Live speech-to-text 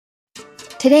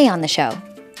Today on the show,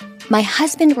 my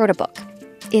husband wrote a book.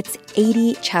 It's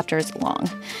 80 chapters long.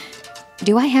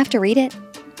 Do I have to read it?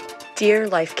 Dear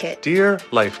Life Kit. Dear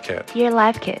Life Kit. Dear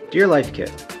Life Kit. Dear Life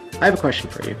Kit, I have a question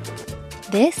for you.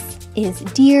 This is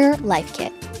Dear Life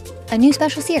Kit, a new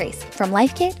special series from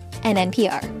Life Kit and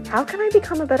NPR. How can I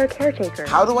become a better caretaker?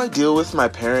 How do I deal with my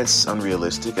parents'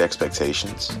 unrealistic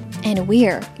expectations? And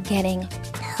we're getting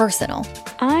personal.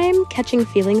 I'm catching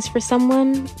feelings for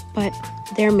someone, but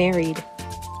they're married.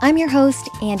 I'm your host,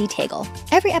 Andee Tagle.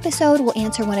 Every episode will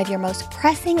answer one of your most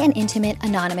pressing and intimate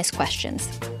anonymous questions.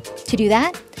 To do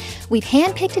that, we've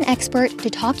handpicked an expert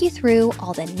to talk you through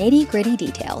all the nitty-gritty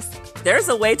details. There's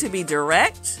a way to be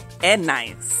direct and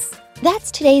nice.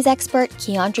 That's today's expert,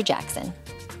 Keandra Jackson.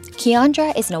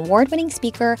 Keandra is an award-winning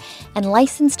speaker and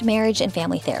licensed marriage and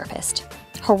family therapist.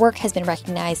 Her work has been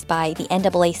recognized by the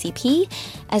NAACP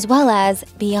as well as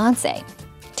Beyoncé.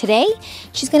 Today,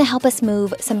 she's going to help us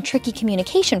move some tricky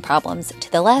communication problems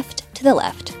to the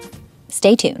left.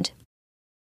 Stay tuned.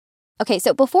 Okay,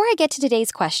 so before I get to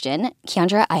today's question,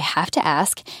 Keandra, I have to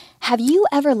ask, have you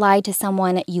ever lied to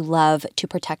someone you love to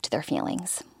protect their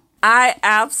feelings? I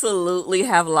absolutely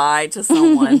have lied to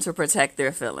someone to protect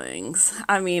their feelings.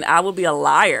 I mean, I would be a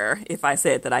liar if I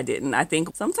said that I didn't. I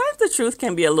think sometimes the truth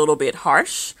can be a little bit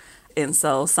harsh, and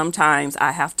so sometimes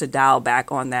I have to dial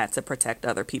back on that to protect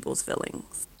other people's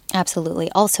feelings. Absolutely.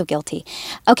 Also guilty.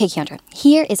 Okay, Keandra,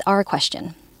 here is our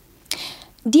question.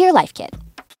 Dear Life Kit,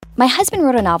 my husband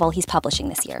wrote a novel he's publishing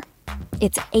this year.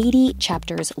 It's 80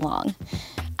 chapters long.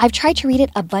 I've tried to read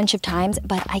it a bunch of times,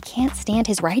 but I can't stand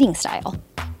his writing style.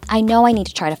 I know I need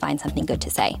to try to find something good to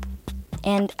say.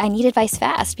 And I need advice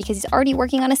fast because he's already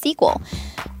working on a sequel.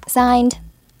 Signed,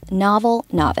 Novel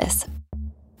Novice.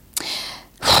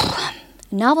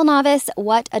 Novel novice,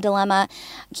 what a dilemma.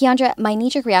 Keandra, my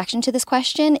knee-jerk reaction to this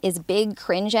question is big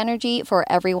cringe energy for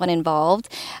everyone involved.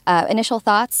 Initial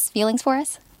thoughts, feelings for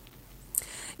us?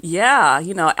 Yeah,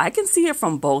 I can see it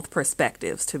from both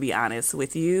perspectives, to be honest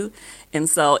with you. And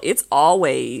so it's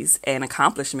always an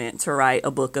accomplishment to write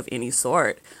a book of any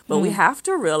sort. But we have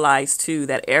to realize, too,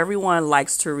 that everyone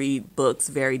likes to read books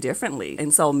very differently.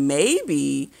 And so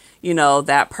maybe,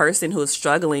 that person who is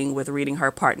struggling with reading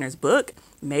her partner's book,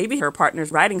 maybe her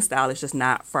partner's writing style is just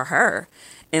not for her.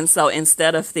 And so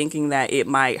instead of thinking that it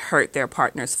might hurt their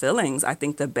partner's feelings, I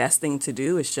think the best thing to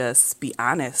do is just be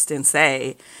honest and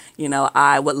say,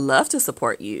 I would love to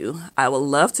support you. I would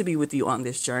love to be with you on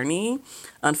this journey.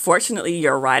 Unfortunately,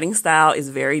 your writing style is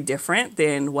very different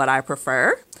than what I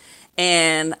prefer.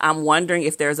 And I'm wondering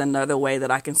if there's another way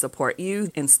that I can support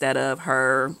you instead of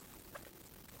her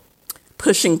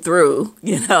pushing through,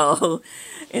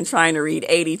 and trying to read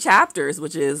 80 chapters,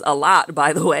 which is a lot,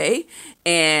 by the way,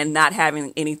 and not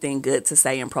having anything good to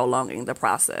say and prolonging the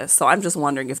process. So I'm just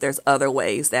wondering if there's other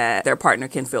ways that their partner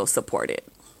can feel supported.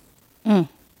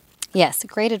 Yes,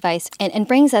 great advice. And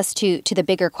brings us to the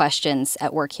bigger questions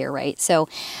at work here, right? So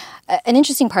an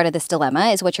interesting part of this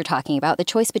dilemma is what you're talking about, the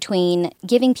choice between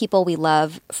giving people we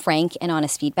love frank and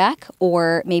honest feedback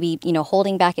or maybe,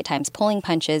 holding back at times, pulling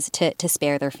punches to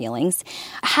spare their feelings.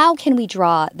 How can we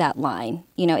draw that line?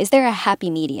 Is there a happy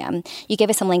medium? You gave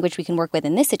us some language we can work with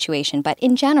in this situation, but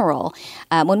in general,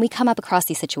 when we come up across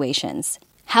these situations,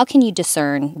 how can you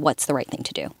discern what's the right thing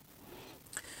to do?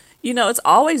 It's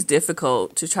always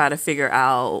difficult to try to figure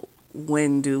out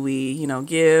when do we,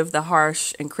 give the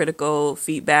harsh and critical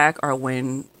feedback or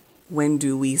when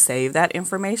do we save that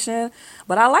information?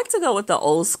 But I like to go with the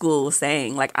old school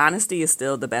saying, honesty is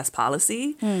still the best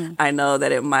policy. I know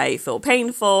that it might feel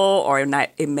painful or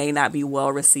it may not be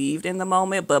well received in the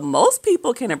moment, but most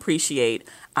people can appreciate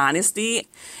honesty.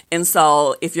 And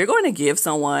so if you're going to give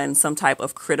someone some type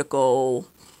of critical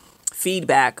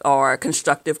feedback or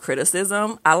constructive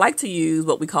criticism, I like to use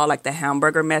what we call the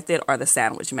hamburger method or the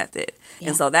sandwich method. Yeah.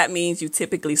 And so that means you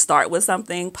typically start with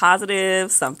something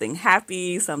positive, something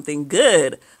happy, something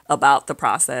good about the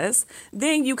process.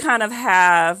 Then you kind of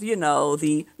have,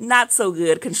 the not so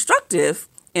good constructive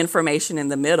information in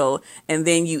the middle, and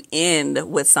then you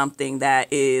end with something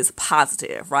that is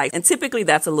positive, right? And typically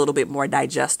that's a little bit more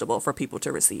digestible for people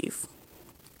to receive.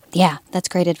 Yeah, that's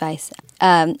great advice.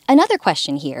 Another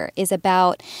question here is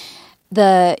about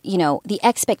the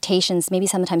expectations, maybe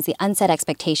sometimes the unsaid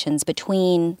expectations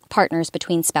between partners,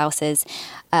 between spouses.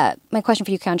 My question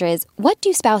for you, Keandra, is what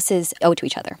do spouses owe to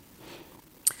each other?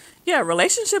 Yeah,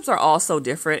 relationships are also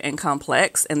different and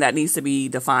complex, and that needs to be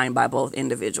defined by both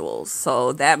individuals.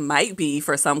 So that might be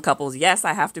for some couples, yes,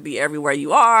 I have to be everywhere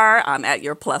you are. I'm at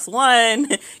your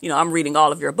 +1. I'm reading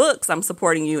all of your books. I'm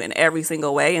supporting you in every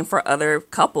single way. And for other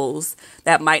couples,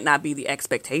 that might not be the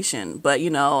expectation. But,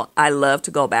 I love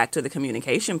to go back to the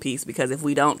communication piece, because if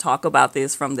we don't talk about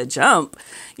this from the jump,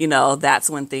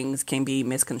 that's when things can be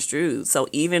misconstrued. So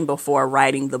even before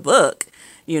writing the book,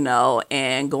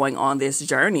 and going on this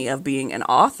journey of being an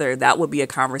author, that would be a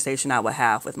conversation I would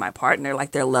have with my partner,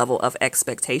 like their level of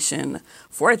expectation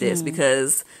for this,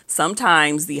 because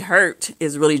sometimes the hurt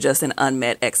is really just an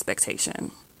unmet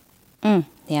expectation.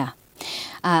 Yeah.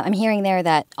 I'm hearing there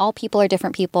that all people are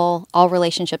different people, all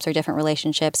relationships are different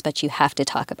relationships, but you have to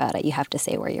talk about it. You have to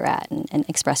say where you're at and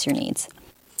express your needs.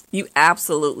 You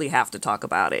absolutely have to talk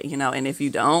about it, and if you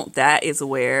don't, that is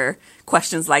where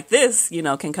questions like this,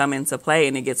 can come into play,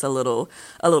 and it gets a little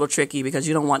tricky, because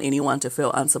you don't want anyone to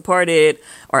feel unsupported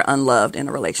or unloved in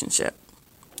a relationship.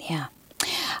 Yeah.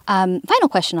 Final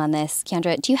question on this,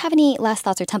 Keandra. Do you have any last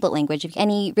thoughts or template language,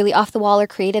 any really off-the-wall or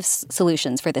creative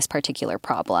solutions for this particular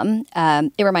problem?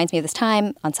 It reminds me of this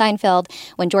time on Seinfeld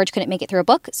when George couldn't make it through a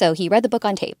book, so he read the book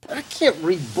on tape. I can't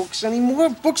read books anymore.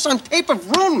 Books on tape have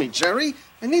ruined me, Jerry.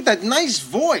 I need that nice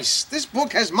voice. This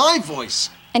book has my voice.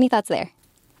 Any thoughts there?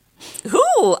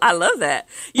 Ooh, I love that.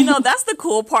 That's the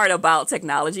cool part about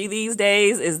technology these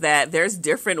days, is that there's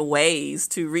different ways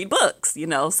to read books,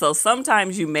 so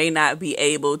sometimes you may not be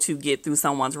able to get through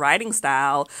someone's writing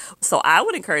style. So I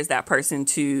would encourage that person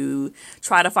to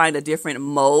try to find a different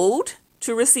mode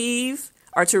to receive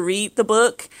or to read the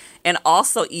book, and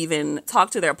also even talk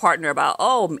to their partner about,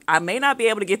 I may not be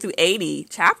able to get through 80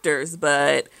 chapters,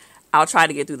 but I'll try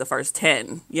to get through the first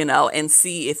 10, and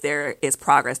see if there is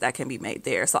progress that can be made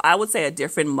there. So I would say a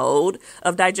different mode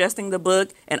of digesting the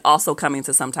book, and also coming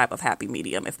to some type of happy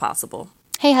medium if possible.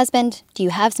 Hey, husband, do you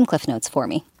have some Cliff Notes for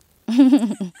me?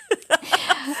 I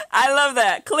love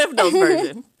that. Cliff Notes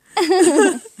version.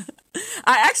 I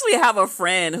actually have a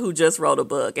friend who just wrote a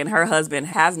book, and her husband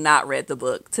has not read the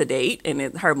book to date,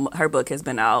 and her book has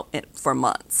been out for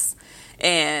months.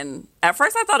 And at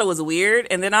first I thought it was weird.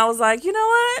 And then I was like, you know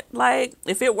what? Like,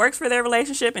 if it works for their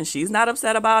relationship and she's not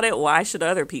upset about it, why should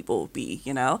other people be,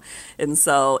 And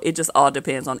so it just all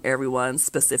depends on everyone's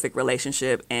specific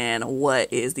relationship and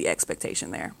what is the expectation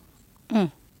there.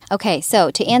 Okay, so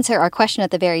to answer our question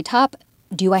at the very top,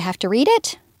 do I have to read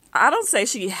it? I don't say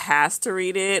she has to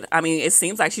read it. I mean, it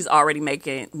seems like she's already made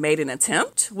an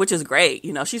attempt, which is great.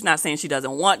 She's not saying she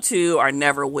doesn't want to or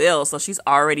never will. So she's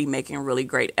already making really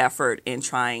great effort in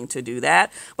trying to do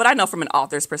that. But I know from an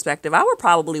author's perspective, I would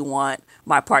probably want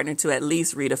my partner to at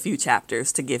least read a few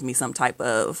chapters to give me some type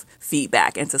of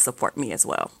feedback and to support me as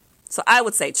well. So I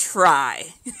would say try.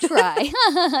 Try.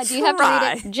 Do you have to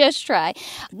read it? Just try.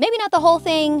 Maybe not the whole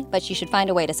thing, but you should find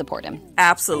a way to support him.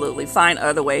 Absolutely. Find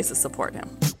other ways to support him.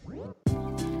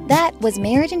 That was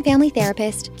marriage and family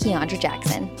therapist Keandra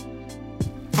Jackson.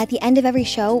 At the end of every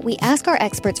show, we ask our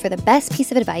experts for the best piece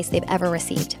of advice they've ever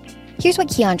received. Here's what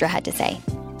Keandra had to say.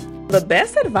 The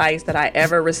best advice that I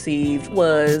ever received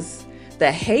was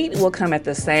the hate will come at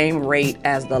the same rate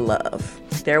as the love.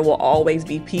 There will always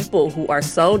be people who are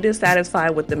so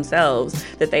dissatisfied with themselves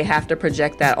that they have to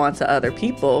project that onto other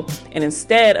people. And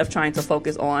instead of trying to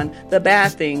focus on the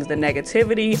bad things, the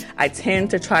negativity, I tend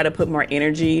to try to put more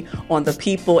energy on the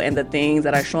people and the things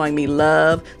that are showing me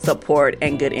love, support,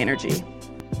 and good energy.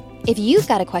 If you've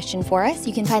got a question for us,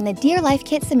 you can find the Dear Life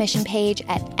Kit submission page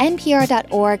at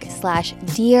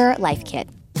npr.org/Dear Life Kit.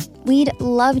 We'd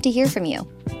love to hear from you.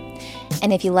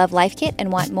 And if you love Life Kit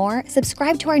and want more,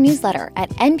 subscribe to our newsletter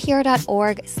at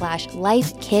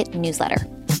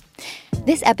npr.org/LifeKitNewsletter.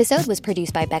 This episode was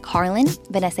produced by Beck Harlan,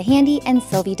 Vanessa Handy, and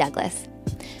Sylvie Douglas.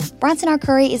 Bronson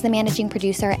Arcuri is the managing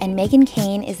producer, and Megan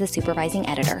Kane is the supervising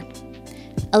editor.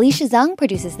 Alicia Zung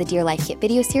produces the Dear Life Kit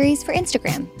video series for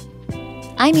Instagram.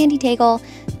 I'm Andy Tagle.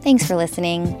 Thanks for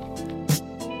listening.